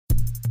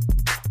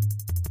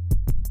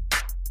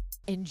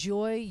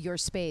enjoy your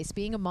space.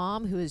 Being a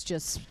mom who is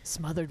just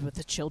smothered with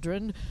the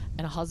children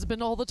and a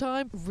husband all the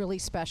time, really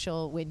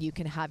special when you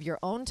can have your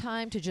own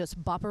time to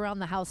just bop around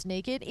the house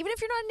naked. Even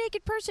if you're not a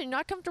naked person, you're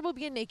not comfortable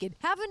being naked,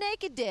 have a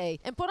naked day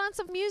and put on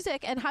some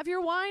music and have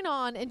your wine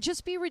on and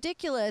just be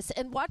ridiculous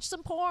and watch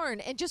some porn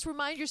and just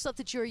remind yourself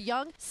that you're a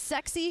young,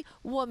 sexy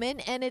woman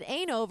and it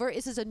ain't over.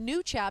 This is a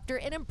new chapter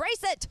and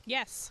embrace it.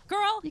 Yes.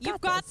 Girl,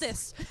 you've got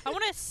this. I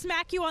want to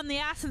smack you on the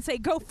ass and say,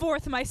 go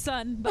forth, my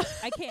son, but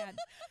I can't.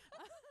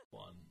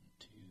 1,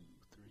 2,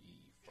 3,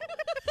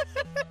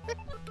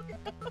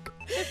 4.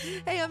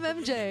 Hey, I'm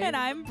MJ. And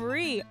I'm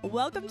Bree.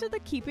 Welcome to the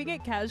Keeping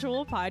It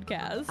Casual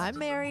podcast. I'm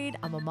married.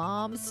 I'm a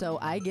mom, so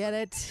I get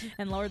it.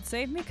 And Lord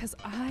save me, because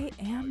I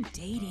am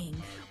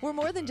dating. We're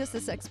more than just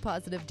a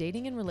sex-positive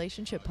dating and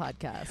relationship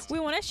podcast. We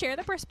want to share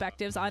the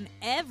perspectives on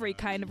every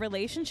kind of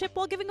relationship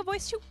while giving a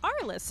voice to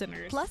our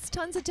listeners. Plus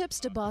tons of tips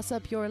to boss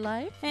up your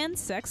life. And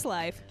sex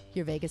life.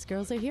 Your Vegas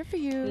girls are here for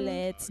you.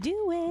 Let's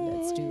do it.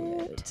 Let's do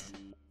it.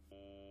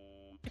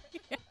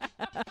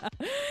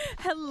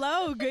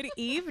 Hello, good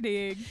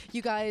evening.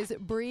 You guys,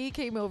 Bree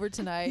came over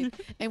tonight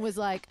and was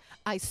like,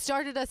 I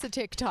started us a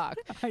TikTok.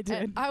 I did.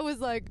 And I was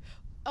like,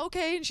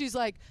 okay. And she's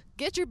like,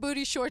 get your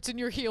booty shorts and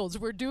your heels.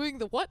 We're doing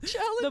the what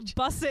challenge? The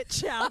Bus It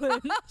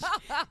Challenge.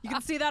 You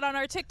can see that on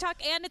our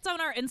TikTok and it's on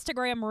our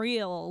Instagram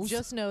Reels.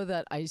 Just know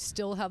that I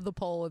still have the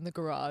pole in the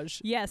garage.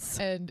 Yes.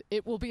 And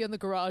it will be in the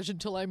garage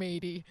until I'm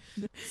 80.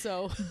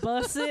 So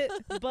bus it.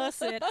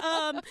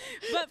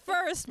 But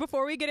first,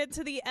 before we get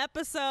into the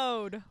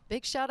episode,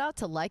 big shout out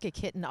to Like a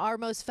Kitten, our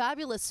most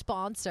fabulous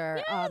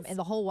sponsor in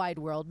the whole wide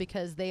world,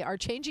 because they are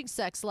changing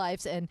sex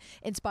lives and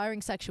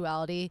inspiring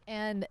sexuality.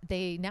 And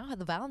they now have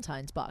the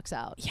Valentine's box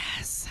out. Yes.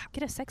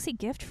 Get a sexy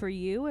gift for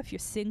you if you're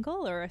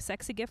single, or a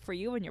sexy gift for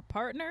you and your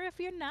partner if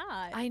you're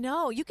not. I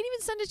know. You can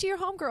even send it to your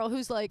homegirl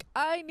who's like,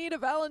 I need a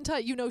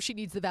Valentine. You know she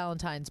needs the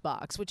Valentine's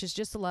box, which is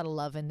just a lot of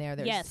love in there.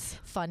 There's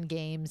fun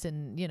games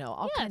and,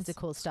 all kinds of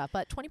cool stuff.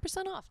 But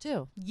 20% off,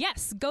 too.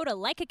 Yes. Go to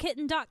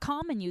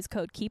likeakitten.com and use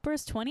code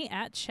KEEPERS20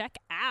 at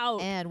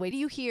checkout. And wait till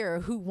you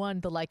hear who won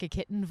the Like a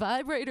Kitten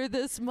vibrator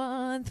this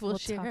month. We'll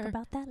talk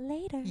about that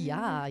later.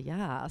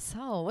 Yeah.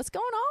 So, what's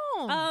going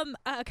on?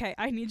 Okay.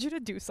 I need you to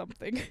do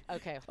something.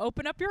 Okay.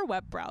 Open up your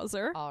web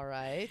browser. All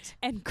right.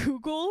 And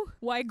Google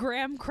why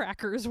graham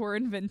crackers were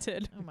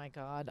invented. Oh my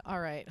God. All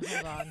right.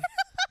 Hold on.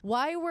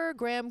 Why were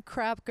graham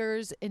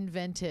crackers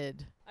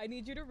invented? I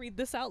need you to read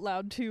this out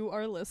loud to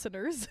our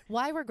listeners.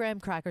 Why were graham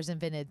crackers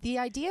invented? The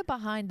idea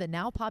behind the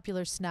now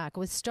popular snack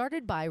was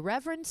started by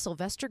Reverend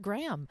Sylvester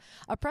Graham,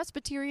 a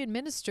Presbyterian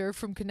minister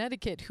from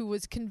Connecticut who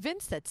was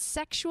convinced that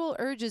sexual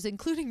urges,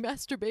 including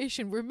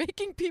masturbation, were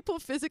making people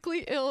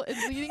physically ill and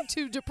leading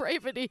to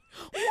depravity.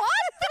 What?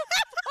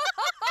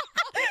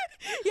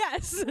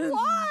 Yes.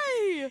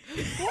 Why?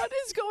 What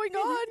is going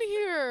on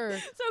here?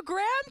 So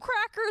graham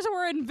crackers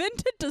were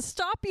invented to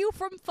stop you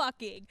from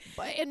fucking.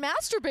 And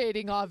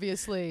masturbating,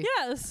 obviously.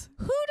 Yes.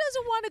 Who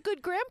doesn't want a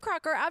good graham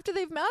cracker after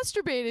they've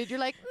masturbated? You're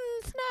like,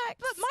 snacks.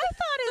 But my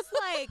thought is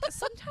like,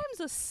 sometimes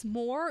a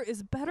s'more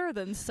is better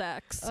than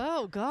sex.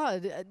 Oh,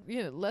 God.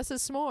 Less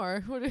is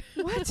more.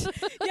 What?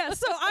 Yeah,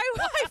 so I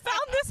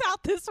found this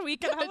out this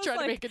week. And I was tried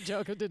like, to make a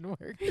joke. It didn't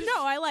work.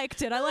 No, I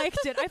liked it. I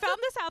found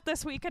this out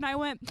this week and I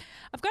went,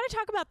 I've got to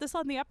talk about this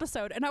on the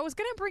episode. And I was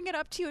going to bring it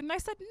up to you. And I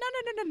said,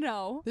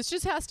 no. This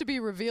just has to be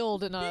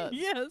revealed in a...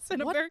 Yes,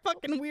 in a very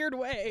fucking weird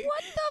way.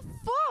 What the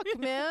fuck,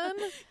 man?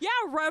 Yeah,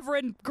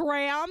 Reverend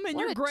Graham and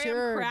your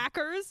graham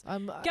crackers.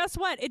 Guess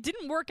what? It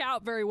didn't work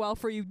out very well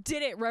for you,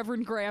 did it,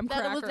 Reverend Graham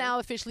Cracker? That will now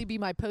officially be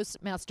my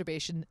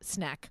post-masturbation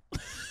snack.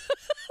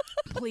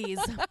 Please.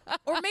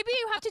 Or maybe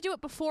you have to do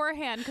it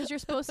beforehand because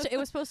it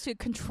was supposed to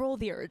control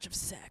the urge of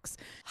sex.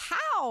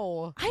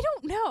 How? I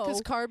don't know.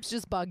 Because carbs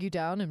just bog you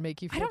down and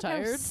make you feel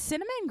tired. Know.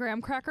 Cinnamon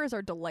graham crackers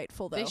are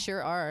delightful, though. They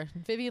sure are.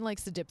 Vivian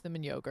likes to dip them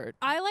in yogurt.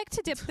 I like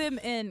to dip them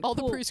in all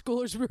the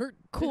preschoolers were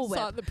Cool Whip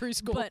in the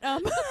preschool. But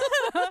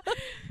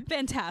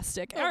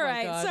fantastic. Oh, all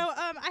right. So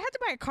I had to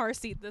buy a car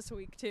seat this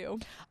week too.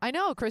 I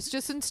know. Chris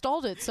just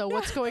installed it. So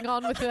what's going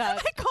on with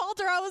that? I called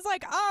her. I was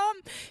like,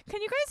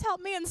 can you guys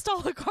help me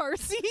install a car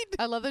seat?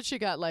 I love that she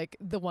got like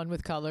the one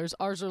with colors.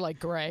 Ours are like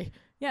gray.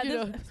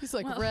 Yeah, it's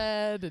like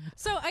red. And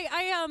so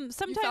I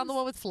sometimes you found the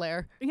one with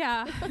flair.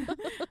 Yeah,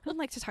 I don't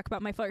like to talk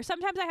about my flair.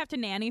 Sometimes I have to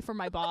nanny for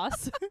my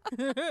boss.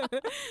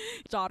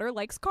 Daughter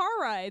likes car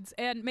rides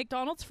and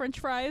McDonald's French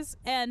fries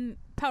and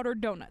powdered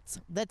donuts.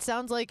 That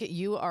sounds like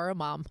you are a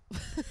mom.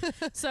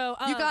 So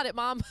you got it,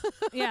 Mom.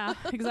 Yeah,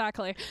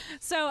 exactly.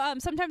 So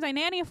sometimes I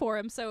nanny for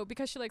him. So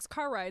because she likes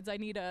car rides, I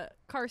need a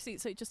car seat.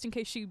 So just in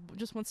case she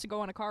just wants to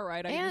go on a car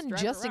ride, I can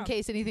just drive her in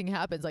case anything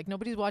happens. Like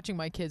nobody's watching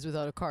my kids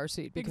without a car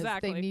seat because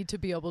they need to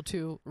be able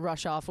to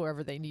rush off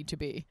wherever they need to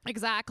be.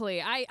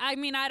 Exactly. I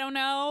mean, I don't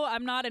know.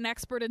 I'm not an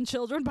expert in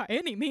children by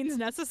any means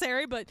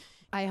necessary, but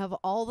I have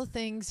all the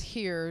things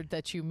here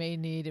that you may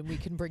need, and we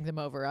can bring them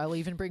over. I'll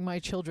even bring my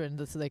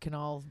children so they can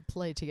all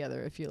play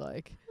together if you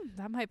like.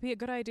 That might be a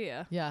good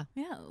idea. Yeah.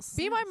 Yes.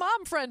 Be my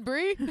mom friend,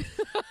 Bree.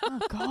 Oh,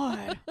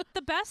 God.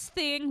 The best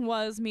thing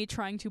was me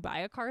trying to buy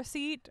a car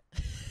seat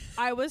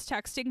I was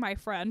texting my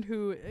friend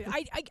who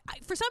I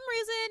for some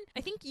reason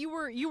I think you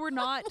were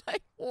not.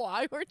 Like,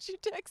 why weren't you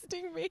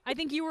texting me? I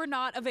think you were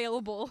not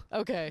available.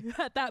 Okay.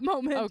 At that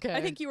moment. Okay.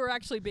 I think you were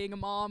actually being a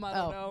mom. I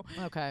don't know.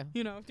 Okay.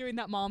 You know, doing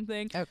that mom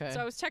thing. Okay. So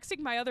I was texting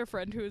my other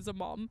friend who is a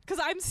mom because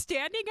I'm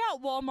standing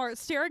at Walmart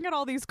staring at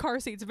all these car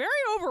seats, very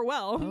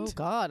overwhelmed. Oh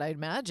God, I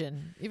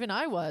imagine. Even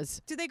I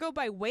was. Do they go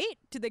by weight?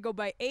 Do they go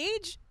by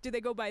age? Do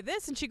they go by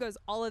this? And she goes,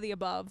 all of the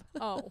above.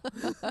 Oh.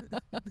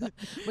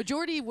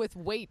 Majority with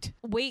weight.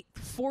 Weight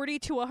 40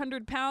 to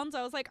 100 pounds.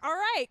 I was like, all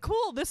right,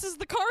 cool. This is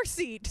the car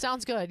seat.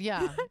 Sounds good.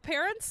 Yeah.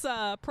 Parents,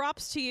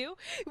 props to you.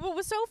 What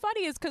was so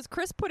funny is because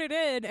Chris put it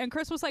in and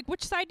Chris was like,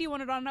 which side do you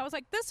want it on? And I was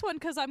like, this one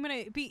because I'm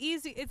going to be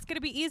easy. It's going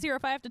to be easier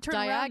if I have to turn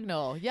around.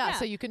 Diagonal. Yeah, Yeah.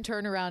 so you can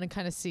turn around and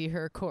kind of see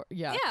her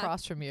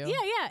across from you.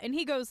 Yeah. And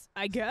he goes,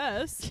 I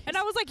guess. And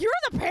I was like, you're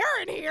the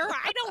parent here.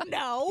 I don't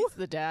know. He's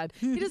the dad.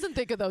 He doesn't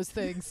think of those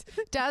things.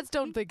 Dads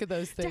don't think of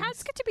those things.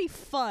 Dads get to be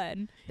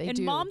fun. They and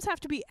do. moms have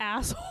to be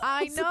assholes.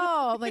 I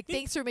know. I'm like,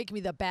 thanks for making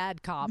me the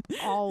bad cop.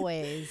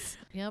 Always.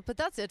 Yeah, but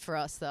that's it for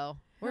us, though.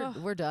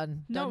 We're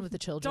done. No, Done with the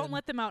children. Don't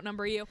let them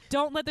outnumber you.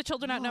 Don't let the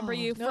children outnumber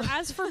you. no.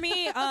 As for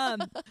me, I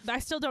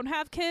still don't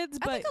have kids,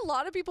 I but think a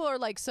lot of people are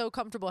like so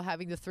comfortable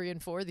having the 3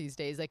 and 4 these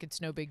days, like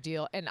it's no big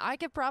deal. And I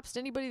give props to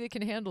anybody that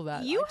can handle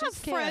that. you I have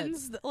just can't.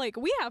 friends. Like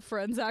we have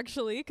friends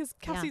actually, because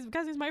Cassie's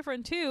my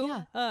friend too.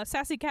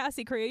 Sassy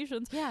Cassie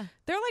Creations. Yeah.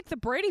 They're like the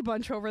Brady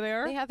Bunch over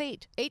there. They have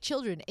 8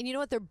 children. And you know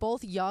what? They're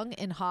both young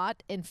and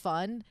hot and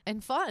fun.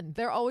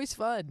 They're always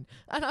fun.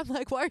 And I'm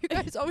like, why are you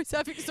guys always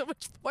having so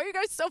much? Why are you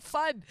guys so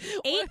fun?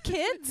 8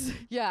 kids.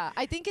 Yeah,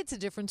 I think it's a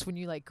difference when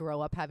you like grow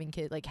up having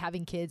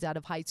kids out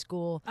of high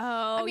school. Oh,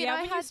 I mean, yeah. I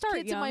when you had start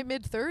kids young. in my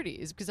mid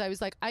 30s because I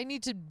was like, I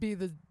need to be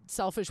the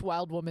selfish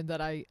wild woman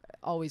that I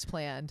always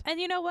planned. And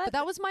you know what? But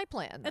that was my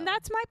plan. And though.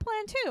 that's my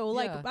plan too.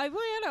 Like,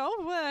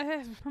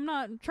 Yeah. I'm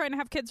not trying to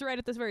have kids right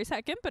at this very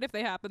second, but if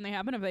they happen, they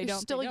happen. If they You're don't,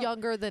 still they don't.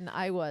 younger than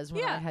I was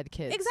when I had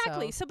kids.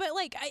 Exactly. So, So, but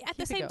like, at the keep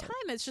it same going.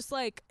 time, it's just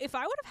like, if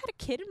I would have had a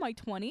kid in my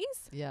 20s,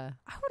 yeah.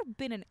 I would have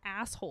been an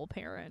asshole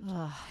parent.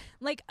 Ugh,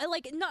 Like, no,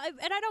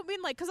 and I don't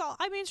mean like, because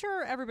I mean,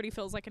 sure, everybody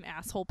feels like an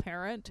asshole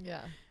parent.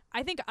 yeah.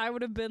 I think I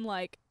would have been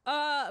like,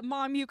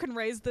 Mom, you can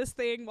raise this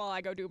thing while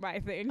I go do my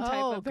thing type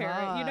Oh, of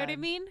parent. You know what I God.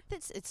 mean?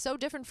 It's so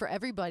different for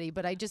everybody,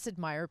 but I just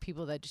admire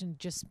people that can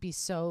just be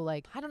so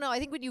like, I don't know. I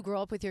think when you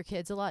grow up with your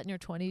kids a lot in your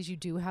 20s, you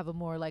do have a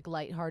more like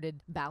lighthearted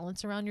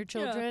balance around your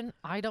children.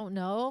 I don't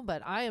know,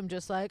 but I am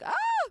just like,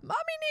 mommy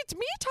needs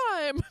me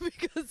time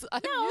because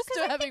I'm used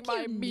to having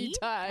my me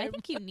time. I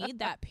think you need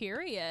that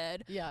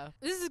period. Yeah.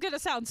 This is gonna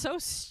sound so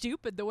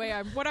stupid the way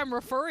what I'm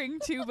referring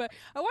to, but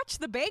I watched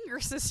The Banger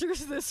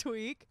Sisters this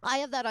week. I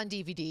have that on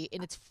DVD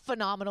and it's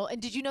phenomenal.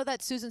 And did you know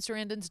that Susan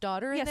Sarandon's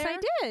daughter Yes, in there?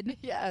 I did.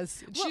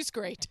 Yes. Well, she's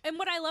great. And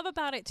what I love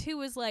about it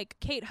too is like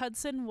Kate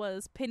Hudson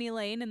was Penny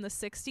Lane in the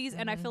 60s,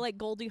 and I feel like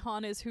Goldie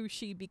Hawn is who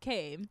she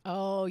became.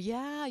 Oh,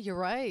 yeah, you're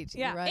right.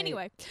 Yeah, You're right.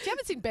 anyway. If you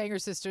haven't seen Banger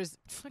Sisters,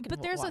 fucking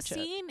But there's a watch it.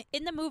 scene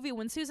in the movie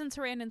when Susan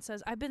Sarandon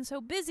says, I've been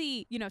so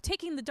busy,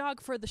 taking the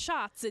dog for the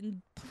shots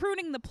and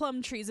pruning the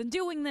plum trees and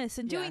doing this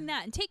and doing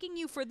that and taking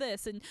you for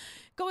this and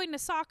going to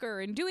soccer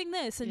and doing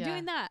this and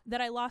doing that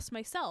I lost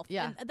myself.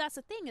 Yeah. And that's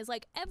the thing is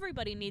like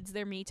everybody needs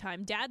their me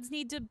time. Dads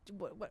need to,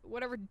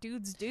 whatever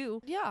dudes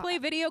do, Yeah. play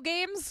video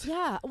games.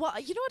 Yeah. Well,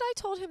 you know what? I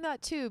told him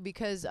that too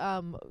because,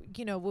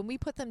 when we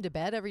put them to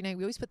bed every night,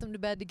 we always put them to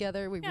bed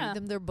together. We read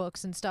them their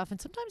books and stuff. And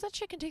sometimes that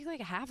shit can take like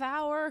a half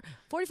hour,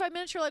 45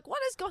 minutes. You're like, what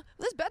is going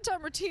This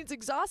bedtime routine's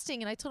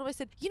exhausting. And I told him, I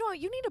said, you know what?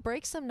 You need a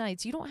break some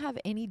nights. You don't have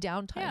any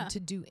downtime to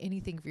do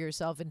anything for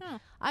yourself. And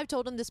I've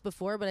told him this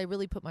before, but I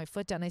really put my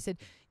foot down. I said,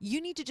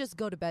 you need to just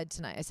go to bed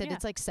tonight. I said,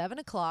 it's like 7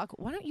 o'clock.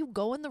 Why don't you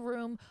go in the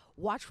room,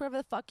 watch whatever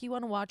the fuck you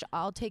want to watch.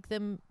 I'll take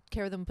them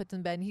care of them, put them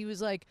in bed. And he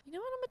was like, you know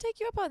what? I'm gonna take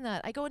you up on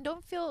that. I go, and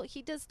don't feel,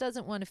 he just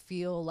doesn't want to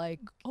feel like,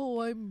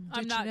 oh, I'm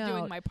not out.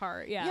 doing my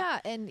part. Yeah. Yeah.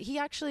 And he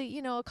actually,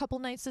 a couple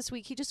nights this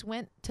week, he just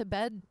went to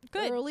bed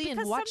early and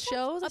Because watched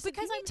shows. I said,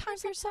 because you need time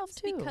for yourself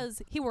too.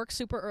 Because he works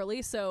super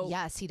early, so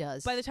yes, he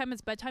does. by the time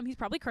it's bedtime, he's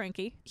probably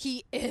cranky.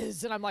 He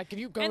is. And I'm like, can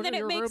you go and to then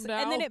your room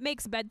now? And then it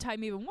makes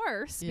bedtime even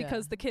worse Yeah.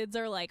 because the kids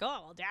are like, oh,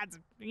 well, dad's,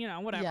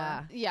 whatever.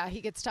 Yeah. Yeah.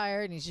 He gets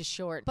tired and he's just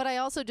short. But I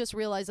also just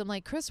realized, I'm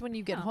like, Chris, when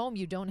you get home,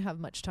 you don't have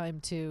much time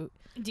to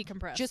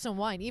Decompress. just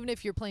unwind. Even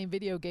if you're playing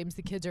video games,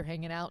 the kids are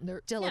hanging out and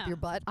they're still up Yeah. your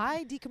butt.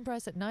 I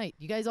decompress at night.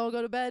 You guys all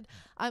go to bed.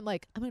 I'm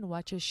like, I'm going to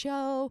watch a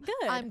show.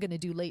 Good. I'm going to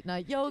do late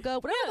night yoga.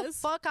 Whatever the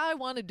Yes. fuck I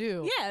want to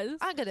do. Yes.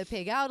 I'm going to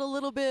pig out a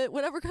little bit.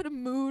 Whatever kind of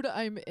mood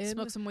I'm in.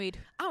 Smoke some weed.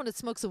 I want to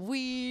smoke some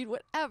weed.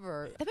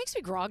 Whatever. That makes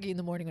me groggy in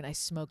the morning when I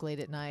smoke late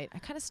at night. I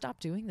kind of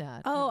stopped doing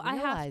that. Oh, I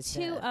have realized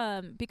it.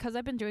 to, because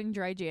I've been doing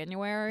dry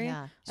January.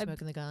 Yeah. I-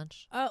 Smoking the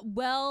ganj.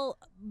 Well,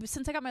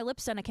 since I got my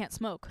lips done, I can't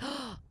smoke.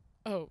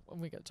 Oh,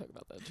 we got to talk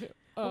about that too.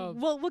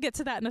 We'll get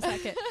to that in a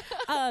second.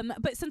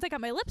 But since I got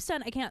my lips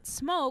done, I can't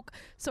smoke.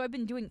 So I've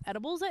been doing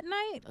edibles at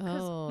night.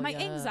 'Cause Oh, my yeah.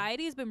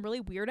 anxiety has been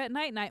really weird at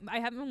night, and I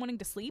haven't been wanting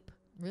to sleep.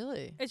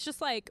 Really? It's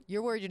just like,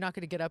 You're worried you're not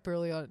going to get up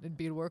early on and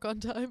be to work on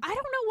time? I don't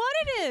know what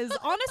it is.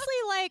 Honestly,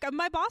 like,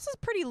 my boss is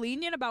pretty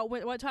lenient about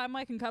what time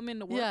I can come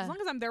into work. Yeah. As long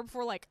as I'm there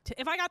before, like,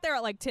 if I got there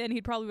at, like, 10,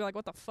 he'd probably be like,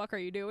 what the fuck are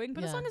you doing?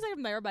 But as Yeah. long as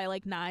I'm there by,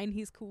 like, 9,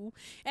 he's cool.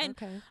 And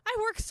Okay. I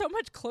work so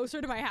much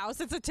closer to my house.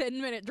 It's a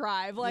 10-minute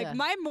drive. Like, Yeah.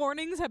 my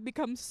mornings have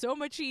become so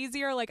much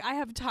easier. Like, I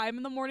have time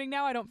in the morning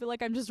now. I don't feel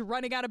like I'm just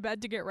running out of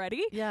bed to get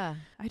ready. Yeah.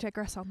 I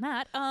digress on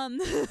that.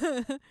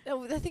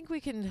 Oh, I think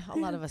a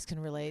lot of us can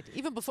relate.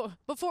 Even before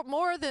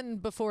more than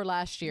before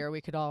last year,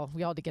 we all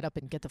had to get up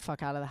and get the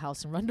fuck out of the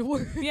house and run to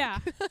work. Yeah,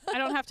 I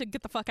don't have to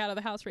get the fuck out of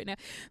the house right now.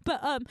 But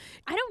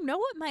I don't know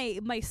what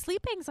my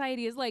sleep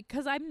anxiety is like,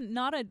 because I'm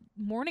not a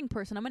morning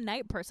person. I'm a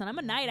night person. I'm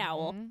a night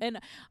owl. And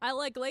I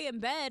like lay in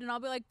bed and I'll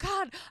be like,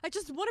 God, I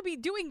just want to be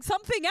doing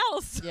something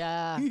else.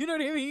 Yeah. You know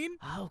what I mean?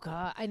 Oh,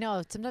 God. I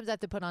know. Sometimes I have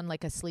to put on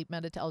like a sleep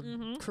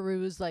meditation,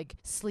 cruise, like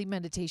sleep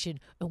meditation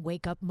and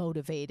wake up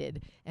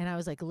motivated. And I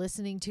was like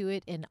listening to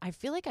it and I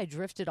feel like I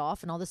drifted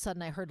off and all of a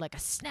sudden I heard like a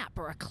snap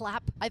or a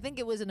clap. I think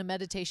it was in a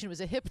meditation. It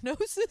was a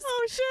hypnosis.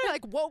 Oh, shit. I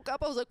like woke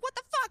up. I was like, what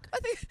the fuck?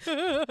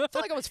 I felt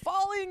like I was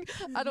falling.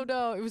 I don't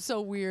know. It was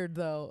so weird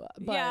though.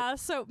 But Yeah,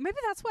 so maybe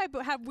that's why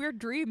I have weird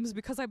dreams,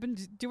 because I've been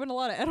doing a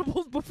lot of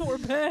edibles before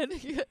bed.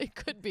 Yeah, it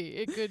could be.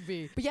 It could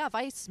be. But yeah, if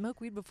I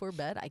smoke weed before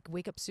bed, I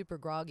wake up super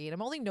groggy. And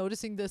I'm only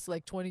noticing this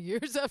like 20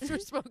 years after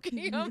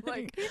smoking.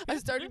 I'm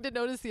starting to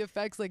notice the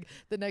effects like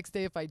the next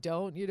day if I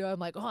don't. You know, I'm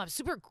like, oh, I'm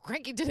super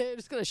cranky today. I'm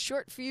just going to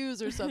short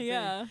fuse or something.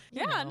 Yeah.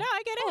 You Yeah, know. no,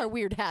 I get it. All our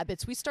weird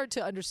habits. We start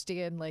to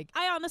understand like,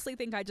 I honestly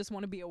think I just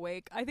want to be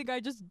awake. I think I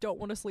just don't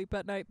want to sleep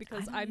at night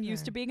because don't I'm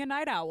used either. to being a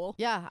night owl.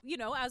 yeah. You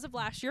know, as of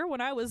last year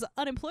when I was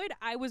unemployed,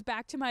 I was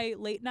back to my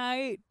late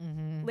night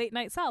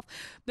self.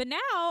 But now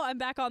I'm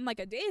back on like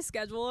a day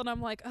schedule and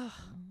I'm like, oh,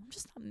 I'm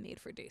just not made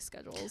for day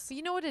schedules. So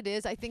you know what it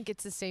is? I think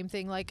it's the same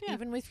thing. Like Yeah.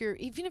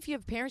 even if you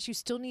have parents, you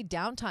still need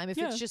downtime. If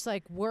Yeah. it's just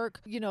like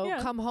work, Yeah.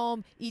 come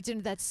home, eat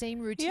into that same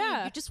routine.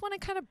 Yeah. You just want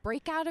to kind of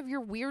break out of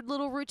your weird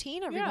little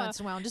routine every Yeah. once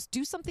in a while and just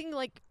do something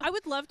like I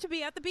would love to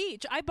be at the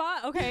beach.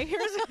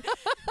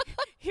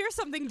 Here's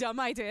something dumb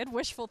I did,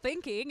 wishful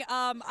thinking.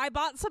 I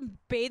bought some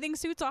bathing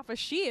suits off of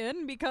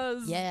Shein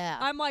because Yeah.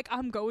 I'm like,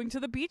 I'm going to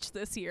the beach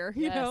this year,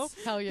 you know?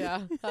 Hell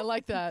yeah. I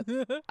like that.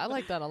 I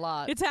like that a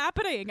lot. It's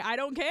happening. I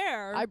don't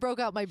care. I broke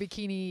out my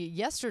bikini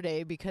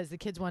yesterday because the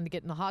kids wanted to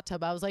get in the hot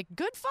tub. I was like,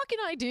 good fucking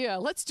idea.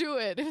 Let's do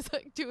it. It was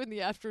like 2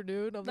 p.m.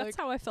 I'm That's like,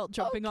 how I felt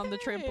jumping on the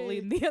okay.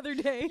 trampoline the other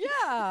day.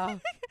 yeah.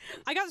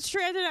 I got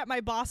stranded at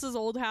my boss's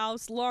old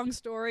house. Long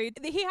story.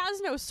 He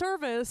has no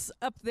service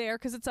up there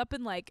because it's up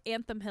in like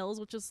Anthem Hills,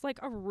 which is like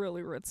a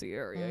really ritzy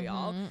area,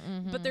 y'all.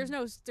 But there's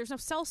no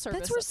cell service.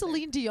 That's where up there.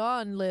 Celine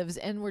Dion lives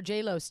and where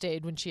J-Lo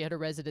stayed when she had her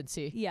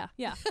residency. Yeah.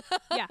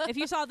 If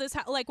you saw this,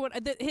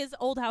 his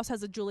old house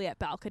has a Juliet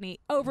balcony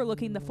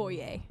overlooking the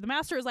foyer. The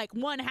master is like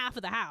one half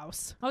of the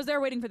house. I was there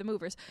waiting for the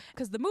movers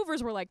because the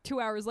movers were like 2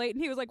 hours late,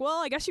 and he was like, "Well,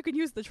 I guess you can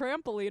use the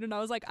trampoline." And I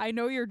was like, "I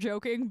know you're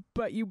joking,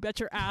 but you bet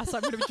your ass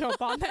I'm gonna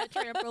jump on that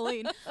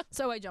trampoline."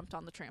 So I jumped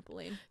on the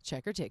trampoline.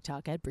 Check her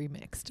TikTok at Bree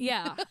Mixed.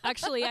 Yeah,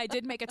 actually, I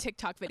did make a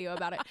TikTok video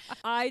about it.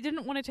 I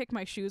didn't want to take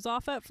my shoes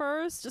off at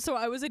first, so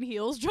I was in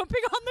heels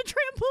jumping on the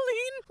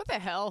trampoline. What the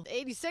hell?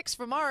 86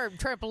 from our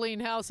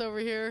trampoline house over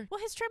here. Well,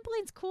 his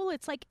trampoline's cool.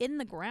 It's like in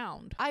the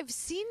ground. I've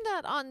seen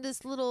that on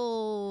this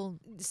little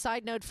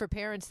side note for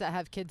parents that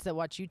have kids that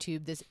watch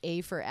YouTube, this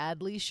A for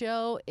Adley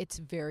show. It's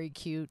very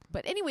cute.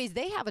 But anyways,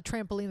 they have a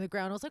trampoline in the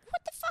ground. I was like,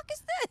 what the fuck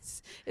is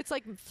this? It's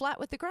like flat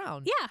with the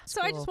ground. Yeah,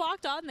 so I cool. just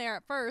walked on there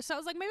at first. I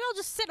was like, maybe I'll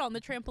just sit on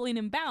the trampoline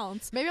and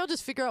bounce. Maybe I'll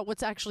just figure out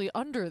what's actually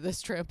under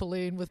this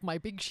trampoline with my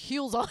big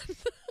heels on.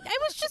 It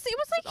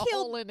was like A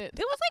hole heeled. in it. It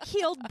was like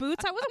heeled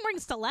boots. I wasn't wearing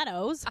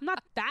stilettos. I'm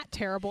not that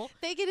terrible.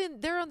 They get in.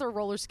 They're on their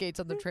roller skates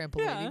on the trampoline,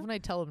 Yeah. even when I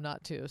tell them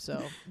not to.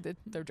 So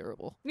they're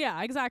durable.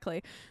 Yeah,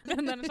 exactly.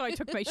 And then so I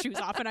took my shoes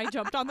off and I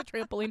jumped on the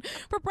trampoline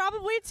for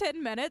probably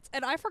 10 minutes,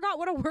 and I forgot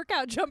what a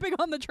workout jumping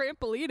on the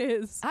trampoline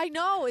is. I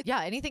know.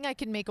 Yeah, anything I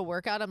can make a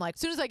workout. I'm like,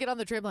 as soon as I get on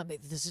the trampoline, I'm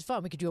like, this is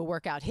fun. We could do a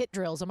workout. Hit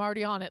drills. I'm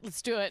already on it.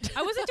 Let's do it.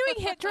 I wasn't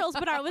doing hit drills,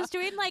 but I was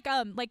doing like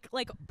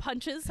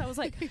punches. I was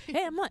like,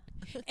 and 1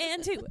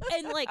 and 2,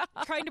 and like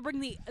trying to bring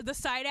the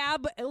side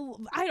ab.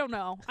 I don't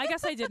know. I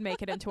guess I did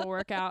make it into a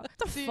workout. What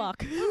the See, fuck?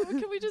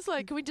 Can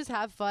we just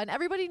have fun?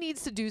 Everybody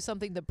needs to do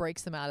something that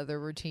breaks them out of their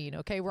routine.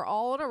 Okay, we're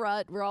all in a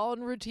rut. We're all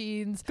in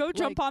routines. Go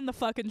jump on the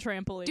fucking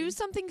trampoline. Do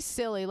something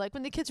silly. Like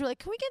when the kids were like,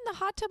 can we get in the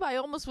hot tub? I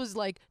almost was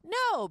like,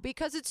 no,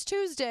 because it's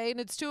Tuesday and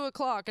it's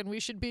 2:00 and we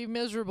should be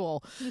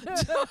miserable.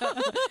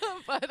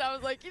 But I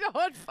was like, you know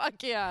what?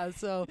 Fuck yeah.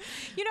 So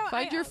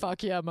find your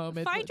fuck yeah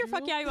moment. Find your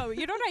fuck yeah moment.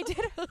 You know what I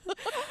did?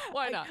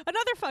 Why not?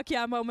 Another fuck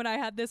yeah moment I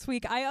had this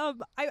week.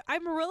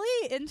 I'm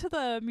really into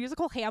the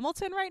musical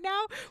Hamilton right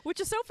now, which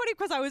is so funny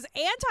because I was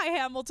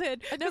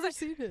anti-Hamilton. I've never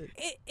seen it.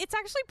 It's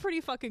actually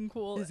pretty fucking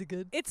cool. Is it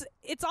good?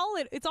 It's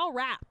all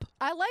rap.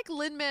 I like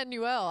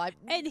Lin-Manuel.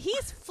 And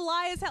he's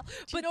fly as hell.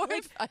 But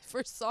I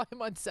first saw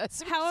him on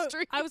Sesame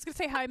Street. I was going to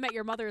say How I Met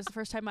Your Mother is the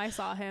first time I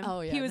saw him.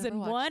 Oh, yeah. He was in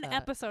one that.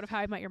 episode of How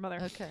I Met Your Mother.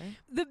 Okay.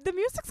 The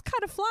music's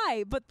kind of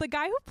fly, but the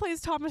guy who plays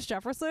Thomas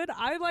Jefferson,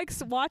 I like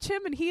watch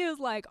him, and he is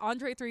like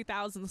Andre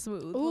 3000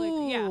 smooth.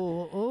 Ooh, like,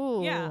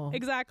 ooh. Yeah,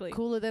 exactly.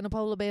 Cooler than a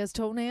polar bear's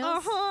toenails.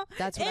 Uh-huh.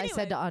 That's what I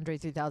said to Andre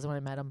 3000 when I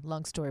met him.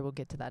 Long story. We'll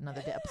get to that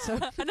another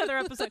episode. Another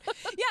episode.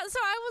 Yeah, so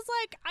I was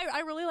like, I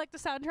really like the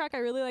soundtrack. I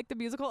really like the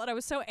musical, and I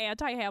was so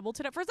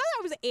anti-Hamilton. At first,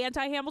 I was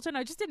anti-Hamilton.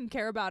 I just didn't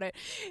care about it,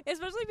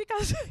 especially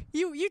because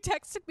you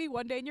texted me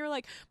one day, and you were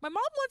like, my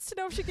mom wants to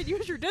know if she could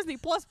use your Disney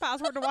Plus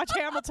password to watch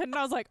Hamilton. And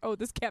I was like, oh,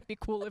 this can't be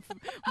cool if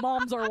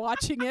moms are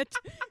watching it.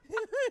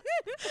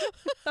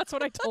 That's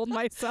what I told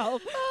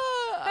myself.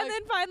 And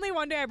then finally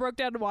one day I broke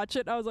down to watch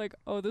it, and I was like,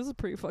 oh, this is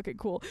pretty fucking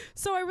cool.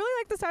 So I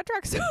really like the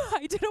soundtrack, so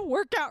I did a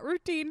workout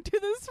routine to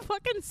this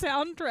fucking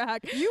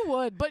soundtrack. You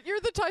would, but you're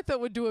the type that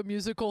would do a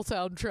musical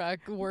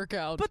soundtrack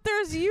workout. But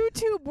there's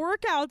YouTube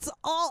workouts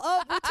all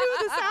over to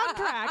the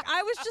soundtrack.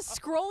 I was just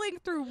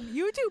scrolling through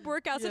YouTube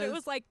workouts, and it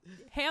was like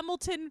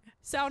Hamilton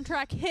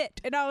soundtrack hit,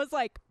 and I was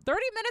like, 30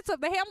 minutes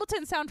of the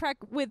Hamilton soundtrack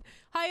with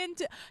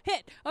high-end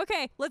hit.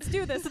 Okay, let's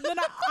do this. And then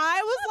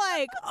I was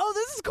like, oh,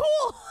 this is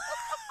cool.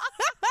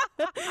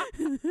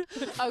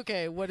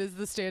 Okay, what is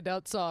the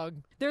standout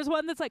song? There's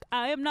one that's like,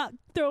 I am not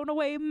throwing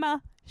away my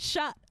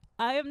shot.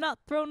 I am not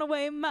throwing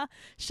away my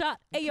shot.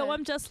 Okay. Ayo,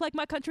 I'm just like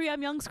my country.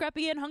 I'm young,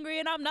 scrappy, and hungry,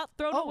 and I'm not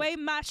throwing away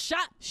my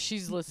shot.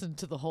 She's listened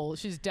to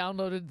she's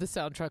downloaded the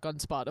soundtrack on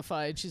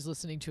Spotify, and she's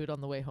listening to it on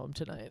the way home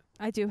tonight.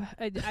 I do.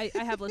 I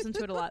have listened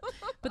to it a lot.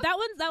 But that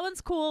one's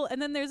cool. And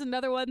then there's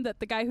another one that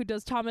the guy who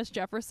does Thomas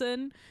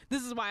Jefferson,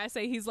 this is why I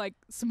say he's like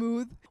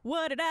smooth.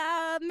 What did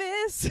I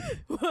miss?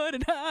 What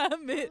did I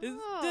miss?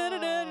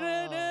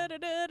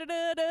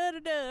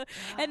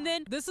 And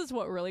then this is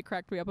what really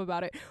cracked me up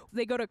about it.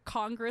 They go to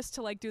Congress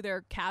to like do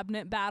their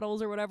cabinet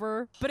battles or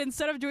whatever. But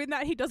instead of doing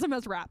that, he does them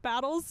as rap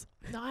battles.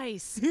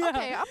 Nice. Yeah.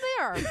 Okay, I'm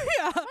there.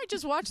 Yeah. I might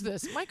just watch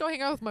this. Might go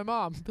hang out with my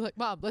mom. Be like,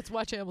 Mom, let's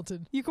watch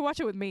Hamilton. You can watch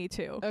it with me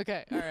too.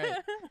 Okay, all right.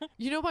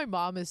 You know, my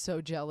mom is so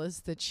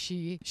jealous that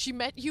she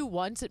met you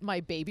once at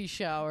my baby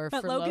shower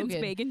At for Logan's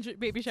Logan.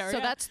 baby shower. So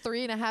yeah. that's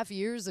 3.5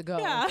 years ago.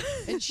 Yeah.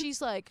 And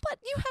she's like, but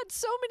you had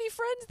so many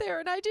friends there,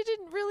 and I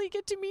didn't really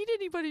get to meet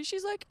anybody.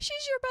 She's like,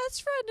 she's your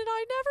best friend, and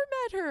I never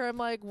met her. I'm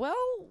like, well,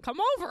 come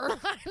over.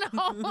 I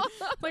know.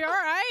 Like, all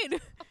right.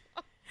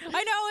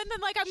 I know, and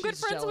then like I'm good She's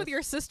friends jealous. with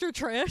your sister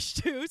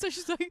Trish too. So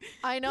she's like,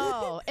 I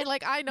know, and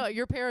like I know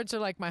your parents are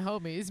like my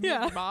homies. Me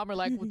and your mom are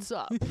like, what's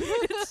up?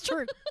 it's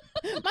true.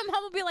 My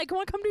mom will be like,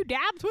 "Want to come do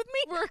dabs with me?"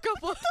 We're a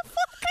couple. What the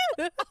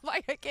fuck? I'm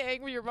like, I can't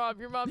hang with your mom.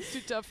 Your mom's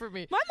too tough for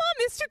me. My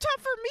mom is too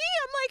tough for me.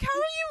 I'm like,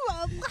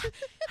 how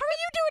are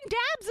you doing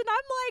dabs? And I'm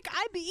like,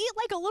 I eat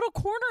like a little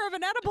corner of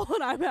an edible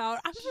and I'm out.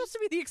 I'm supposed to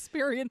be the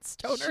experienced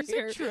stoner She's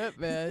here. a trip,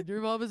 man.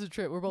 Your mom is a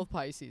trip. We're both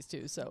Pisces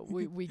too, so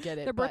we get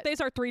it. Their but-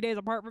 birthdays are 3 days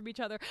apart from each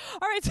other.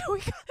 All right, so we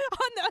got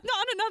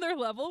on another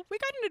level, we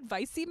got an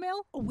advice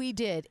email. We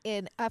did.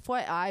 And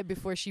FYI,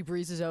 before she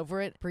breezes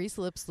over it, Bree's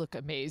lips look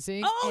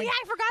amazing. Oh and yeah,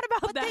 I forgot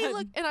about that. They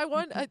look, and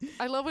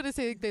I love when I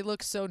say they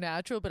look so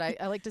natural, but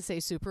I like to say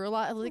super a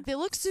lot. Like they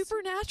look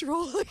super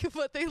natural, like,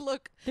 but they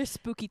look. They're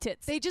spooky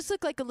tits. They just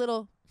look like a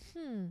little.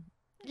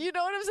 You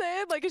know what I'm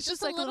saying? Like it's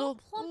just a like little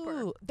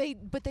plumper. Ooh.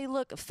 But they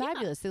look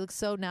fabulous. They look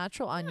so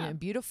natural on you and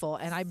beautiful,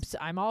 and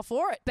I'm all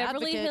for it.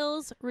 Beverly Advocate.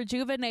 Hills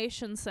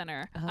Rejuvenation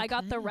Center. I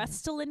got the Okay.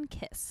 Restylane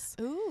Kiss.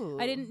 Ooh.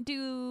 I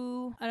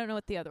don't know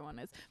what the other one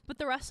is, but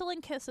the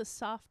Restylane Kiss is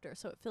softer,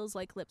 so it feels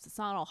like lips. It's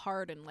not all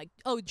hard and like,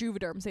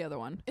 Juvederm's the other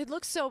one. It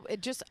looks so.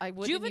 It just. I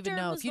wouldn't even Juvederm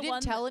know was if you the didn't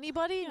one tell that-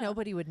 anybody. yeah.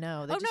 Nobody would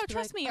know. They'd Oh no, just be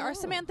trust like, me. Our "Oh."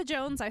 Samantha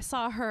Jones, I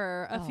saw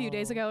her a few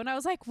days Oh. ago, and I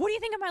was like, "What do you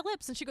think of my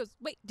lips?" And she goes,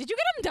 "Wait, did you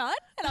get them done?"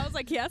 And I was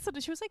like, "Yes."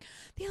 And she was like,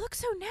 "They look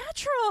so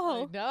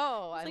natural." I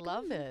know. I like,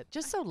 love it.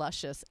 Just so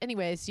luscious.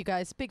 Anyways, you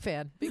guys, big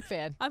fan. Big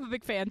fan. I'm a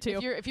big fan too.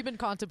 If you've been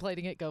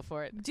contemplating it, go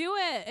for it. Do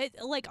it.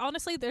 Like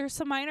honestly, there's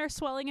some minor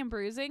swelling and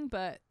bruising,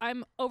 but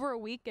I'm over a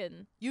week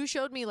and You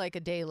showed me like a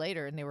day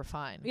later, and they were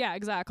fine. yeah,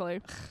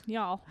 exactly.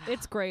 Y'all,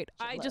 it's great.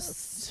 I Jealous.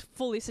 just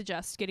fully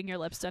suggest getting your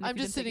lips done. if I'm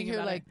you've just been sitting thinking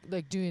here about it.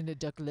 like doing the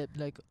duck lip,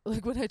 like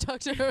when I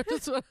talk to her.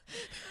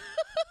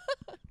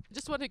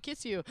 Just want to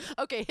kiss you.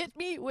 Okay, hit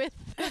me with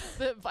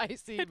the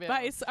advice email.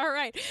 Advice. All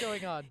right. What's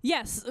going on?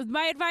 Yes,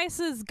 my advice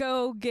is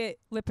go get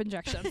lip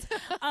injections.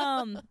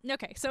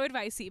 Okay, so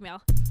advice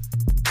email.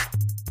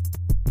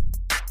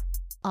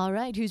 All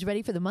right, who's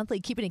ready for the monthly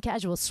Keeping It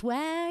Casual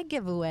swag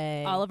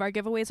giveaway? All of our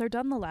giveaways are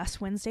done the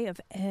last Wednesday of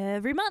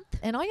every month.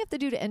 And all you have to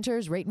do to enter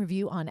is rate and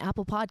review on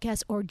Apple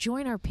Podcasts or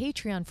join our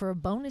Patreon for a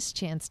bonus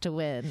chance to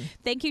win.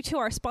 Thank you to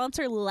our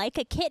sponsor, Like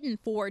a Kitten,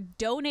 for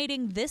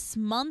donating this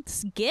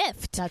month's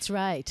gift. That's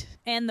right.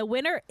 And the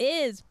winner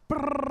is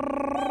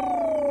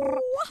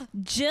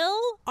Jill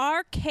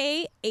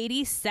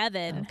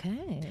RK87.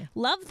 Okay.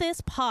 Love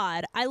this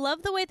pod. I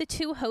love the way the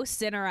two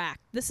hosts interact.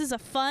 This is a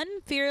fun,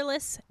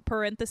 fearless,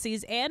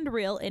 parentheses and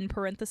real in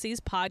parentheses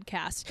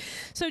podcast.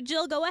 So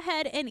Jill, go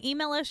ahead and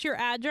email us your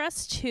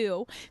address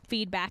to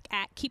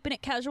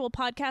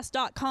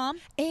feedback@keepingitcasualpodcast.com.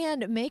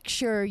 And make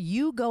sure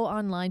you go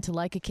online to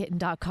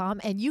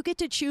likeakitten.com and you get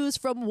to choose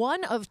from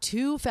one of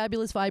two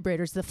fabulous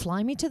vibrators, the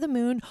Fly Me to the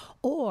Moon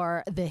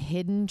or the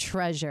Hidden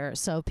Treasure.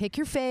 So pick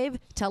your fave,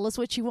 tell us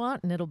what you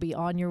want, and it'll be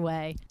on your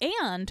way.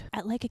 And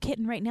at Like a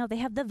Kitten right now, they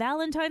have the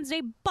Valentine's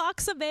Day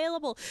box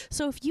available.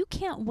 So if you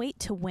can't wait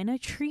to win a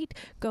treat,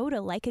 go to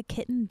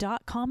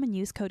likeakitten.com and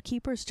use code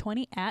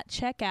KEEPERS20 at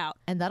checkout.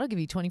 And that'll give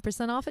you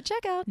 20% off at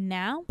checkout.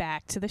 Now,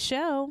 back to the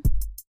show.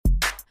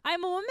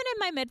 I'm a woman in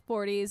my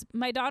mid-40s.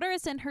 My daughter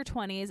is in her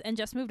 20s and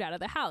just moved out of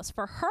the house.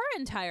 For her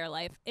entire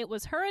life, it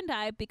was her and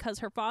I because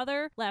her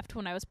father left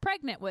when I was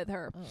pregnant with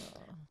her.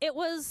 It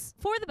was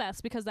for the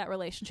best because that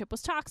relationship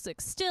was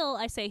toxic. Still,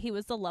 I say he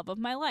was the love of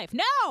my life.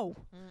 No!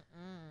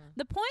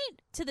 The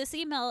point to this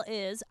email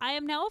is I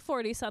am now a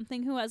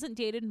 40-something who hasn't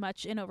dated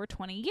much in over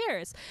 20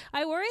 years.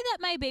 I worry that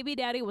my baby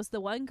daddy was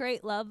the one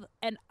great love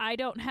and I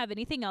don't have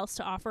anything else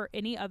to offer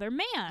any other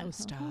man. Oh,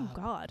 stop. Oh,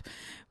 God.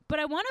 But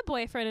I want a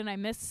boyfriend and I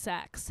miss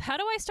sex. How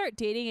do I start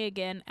dating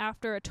again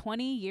after a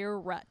 20-year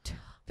rut?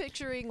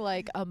 Picturing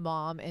like a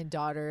mom and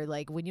daughter,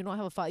 like when you don't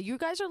have a father, you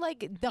guys are like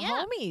the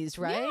homies,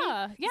 right?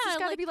 Yeah, It's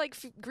got to be like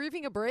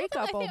grieving a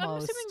breakup almost. I'm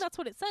assuming that's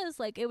what it says.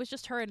 Like it was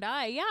just her and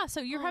I. Yeah,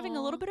 so you're having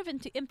a little bit of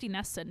empty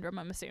nest syndrome,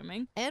 I'm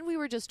assuming. And we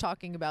were just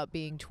talking about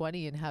being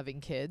 20 and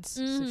having kids.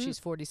 So she's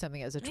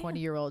 40-something as a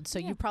 20-year-old. So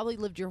you probably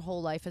lived your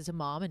whole life as a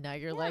mom, and now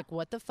you're like,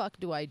 what the fuck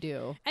do I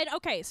do? And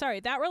okay,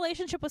 sorry, that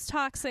relationship was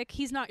toxic.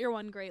 He's not your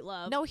one great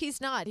love. No,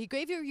 he's not. He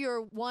gave you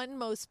your one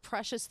most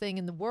precious thing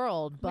in the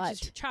world, but which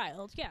is your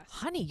child. Yes,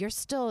 honey, you're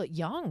still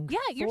young. Yeah,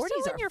 you're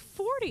still in your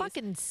 40s.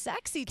 Fucking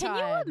sexy time.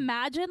 Can you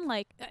imagine,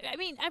 like, I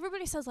mean,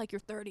 everybody says, like,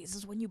 your 30s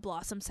is when you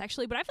blossom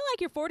sexually, but I feel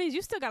like your 40s,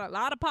 you still got a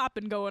lot of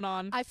popping going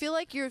on. I feel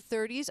like your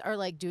 30s are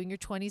like doing your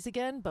 20s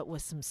again, but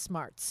with some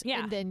smarts.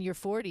 Yeah. And then your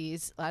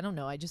 40s, I don't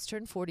know, I just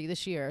turned 40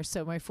 this year,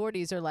 so my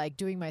 40s are like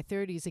doing my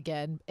 30s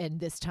again, and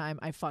this time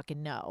I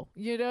fucking know.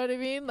 You know what I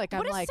mean? Like, what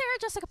I'm does like, Sarah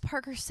Jessica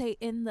Parker say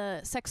in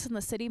the Sex and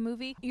the City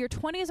movie? Your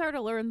 20s are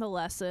to learn the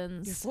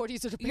lessons. your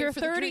 40s are to pay Your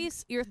for the drink.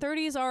 Your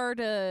 30s are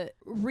to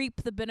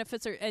reap the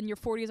benefits, and your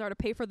 40s are to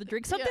pay for the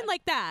drink. Something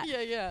like that.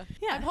 Yeah.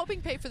 I'm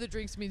hoping pay for the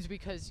drinks means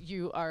because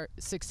you are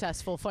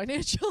successful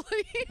financially.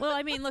 Well,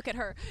 I mean, look at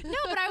her. No,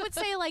 but I would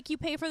say like you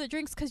pay for the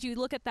drinks because you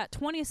look at that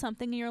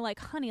 20-something and you're like,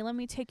 honey, let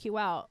me take you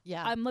out.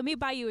 Yeah. Let me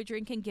buy you a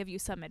drink and give you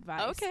some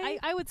advice. Okay.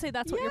 I would say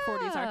that's what your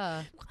 40s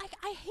are.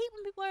 I hate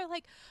when people are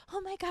like,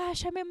 oh my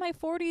gosh, I'm in my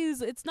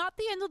 40s. It's not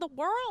the end of the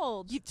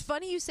world. It's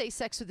funny you say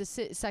Sex in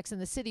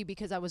the City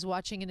because I was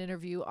watching an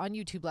interview on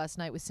YouTube last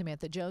night with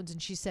Samantha Jones,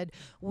 and she said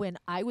when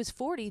I was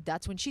 40,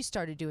 that's when she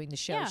started doing the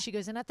show. Yeah. She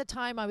goes, and at the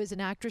time I was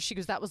an actress. She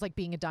goes, that was like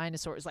being a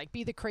dinosaur. It was like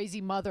be the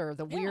crazy mother or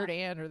the weird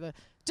aunt or the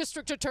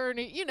district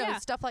attorney,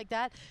 stuff like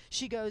that.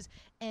 She goes,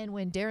 and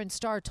when Darren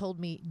Star told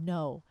me,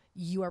 no,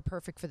 you are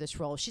perfect for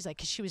this role. She's like,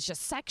 'cause she was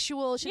just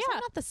sexual. She's like,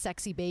 I'm not the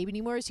sexy babe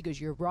anymore. She goes,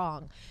 you're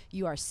wrong.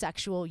 You are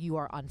sexual. You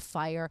are on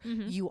fire.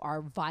 You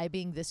are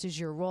vibing. This is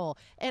your role.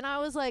 And I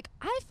was like,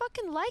 I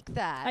fucking like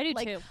that. I do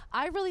like, too.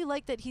 I really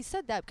like that he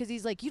said that because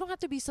he's like, you don't have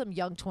to be some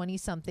young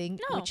 20-something,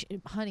 No. which,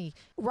 honey,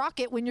 rock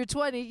it when you're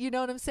 20. You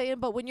know what I'm saying?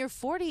 But when you're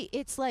 40,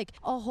 it's like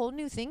a whole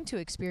new thing to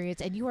experience.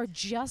 And you are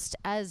just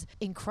as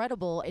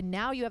incredible. And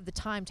now you have the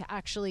time to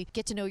actually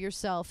get to know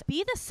yourself.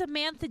 Be the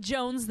Samantha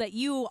Jones that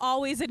you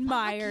always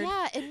admired.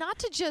 Yeah, and not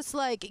to just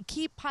like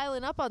keep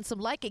piling up on some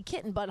Like a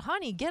Kitten, but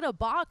honey, get a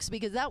box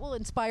because that will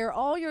inspire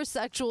all your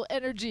sexual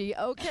energy,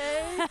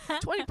 okay?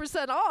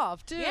 20%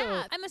 off, too.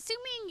 Yeah, I'm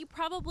assuming you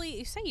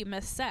say you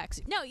miss sex.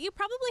 No, you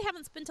probably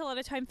haven't spent a lot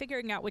of time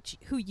figuring out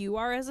who you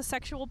are as a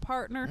sexual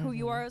partner, who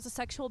you are as a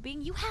sexual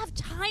being. You have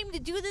time to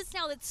do this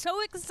now. That's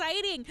so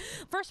exciting.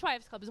 First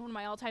Wives Club is one of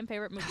my all-time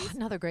favorite movies.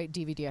 Another great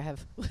DVD I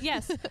have.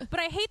 Yes, but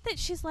I hate that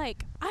she's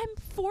like, I'm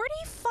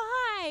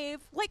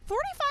 45. Like,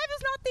 45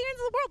 is not the end of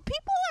the world.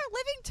 People are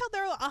living till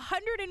they're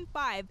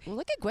 105. Well,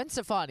 look at Gwen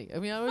Stefani. I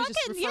mean, I always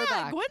just refer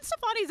back. Gwen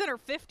Stefani's in her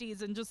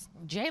 50s and just...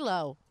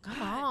 J-Lo,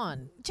 come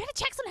on. Janet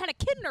Jackson had a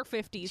kid in her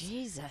 50s.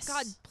 Jesus.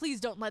 God, please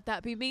don't let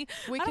that be me.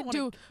 We can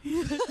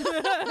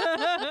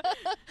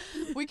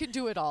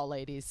do it all,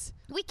 ladies.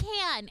 We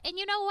can. And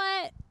you know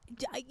what?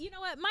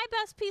 My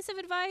best piece of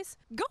advice,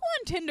 go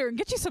on Tinder and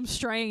get you some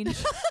strange.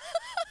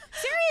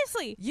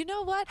 Seriously. You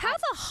know what?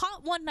 Have a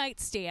hot one-night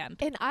stand.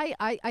 And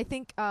I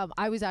think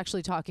I was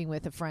actually talking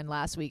with a friend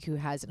last week who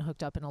hasn't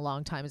hooked up in a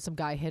long time, and some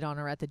guy hit on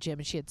her at the gym,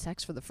 and she had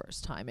sex for the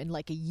first time in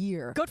like a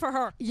year. Good for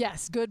her.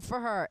 Yes, good for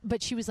her.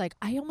 But she was like,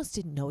 I almost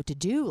didn't know what to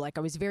do. Like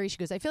she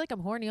goes, I feel like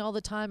I'm horny all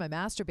the time. I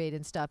masturbate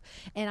and stuff.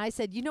 And I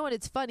said, you know what?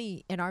 It's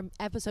funny. In our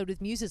episode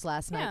with Muses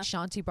last night,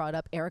 Shanti brought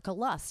up Erica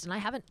Lust, and I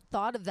haven't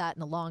thought of that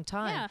in a long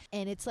time. Yeah.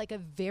 And it's like a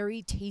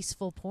very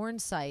tasteful porn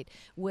site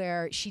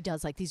where she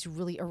does like these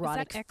really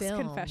erotic Is that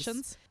films. Confessions?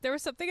 Confessions. There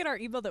was something in our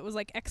email that was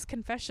like X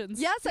Confessions.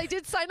 Yes, I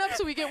did sign up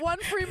so we get one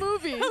free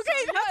movie. Okay,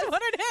 that's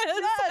what it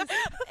is. Yes.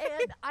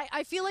 And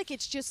I feel like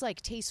it's just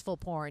like tasteful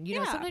porn. You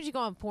know, Yeah. sometimes you go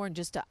on porn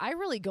just to, I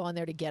really go on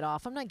there to get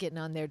off. I'm not getting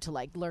on there to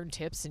like learn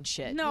tips and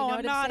shit. No, you know I'm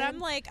what not. saying? I'm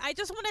like, I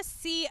just want to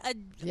see I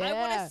Yeah.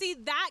 want to see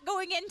that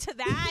going into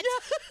that.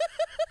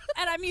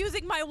 And I'm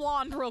using my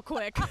wand real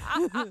quick.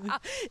 Thanks.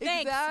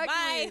 Exactly.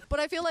 Bye. But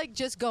I feel like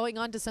just going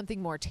on to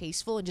something more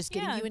tasteful and just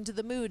getting Yeah. you into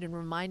the mood and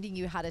reminding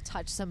you how to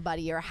touch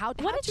somebody or how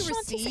What to did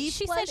Shanti say? receive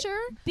She pleasure.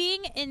 said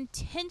being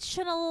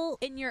intentional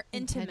in your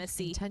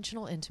intimacy.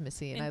 Intentional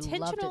intimacy. And I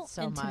Intentional loved it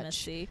so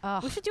intimacy.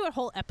 much. We should do a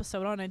whole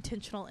episode on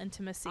intentional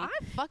intimacy. I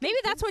fucking Maybe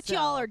that's think what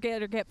y'all so. are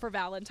get for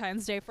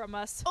Valentine's Day from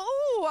us.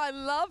 Oh, I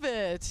love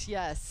it.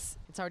 Yes.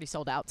 It's already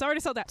sold out. It's already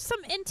sold out.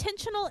 Some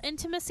intentional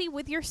intimacy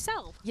with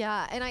yourself.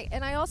 Yeah,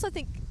 and I also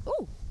think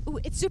ooh,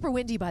 it's super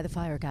windy by the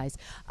fire, guys.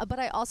 But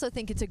I also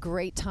think it's a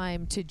great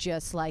time to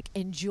just like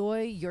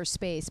enjoy your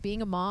space.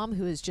 Being a mom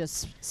who is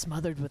just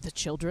smothered with the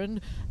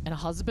children and a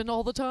husband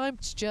all the time,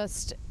 it's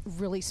just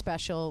really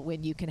special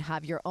when you can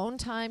have your own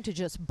time to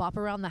just bop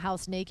around the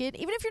house naked.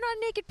 Even if you're not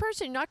a naked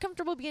person, you're not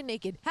comfortable being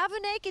naked, have a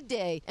naked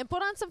day and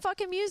put on some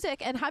fucking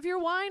music and have your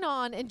wine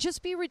on and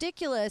just be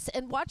ridiculous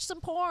and watch some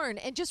porn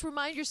and just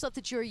remind yourself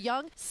that you're a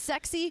young,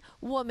 sexy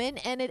woman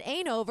and it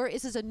ain't over.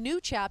 This is a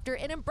new chapter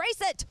and embrace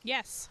it.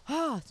 Yes.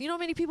 You know how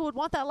many people would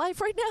want that life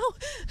right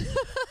now?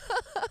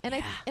 And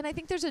I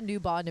think there's a new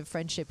bond of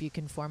friendship you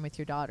can form with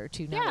your daughter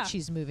too now Yeah. that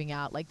she's moving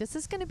out. Like this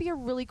is going to be a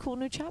really cool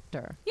new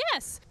chapter.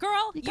 Yes.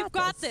 Girl, You you've got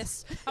got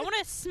this. I want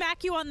to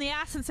smack you on the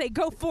ass and say,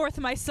 go forth,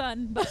 my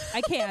son, but I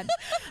can't.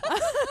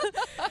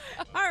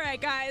 All right,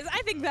 guys.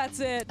 I think that's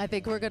it. I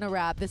think we're going to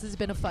wrap. This has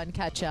been a fun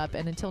catch up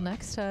and until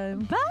next time.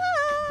 Bye.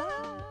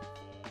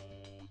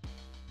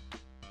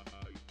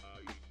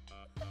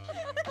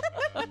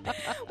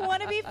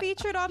 Want to be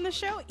featured on the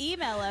show?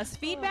 Email us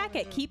feedback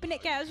at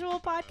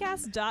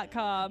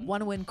keepingitcasualpodcast.com.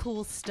 Want to win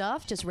cool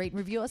stuff? Just rate and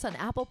review us on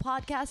Apple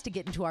Podcasts to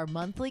get into our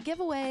monthly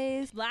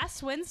giveaways.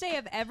 Last Wednesday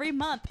of every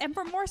month. And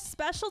for more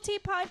specialty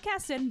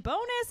podcasts and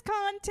bonus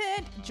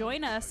content,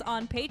 join us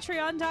on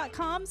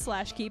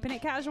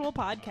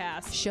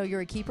patreon.com/keepingitcasualpodcast. Show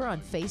you're a keeper on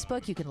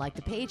Facebook. You can like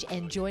the page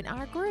and join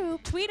our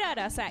group. Tweet at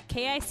us at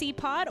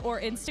KICPod or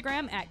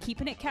Instagram at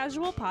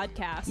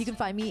keepingitcasualpodcast. You can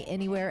find me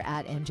anywhere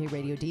at MJ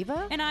Radio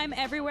Diva. And I'm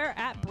everywhere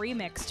at Bree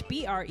Mixed,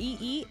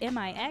 BREEMIXED.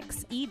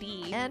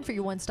 And for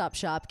your one-stop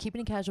shop,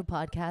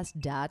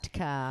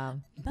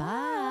 keepingitcasualpodcast.com.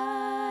 Bye.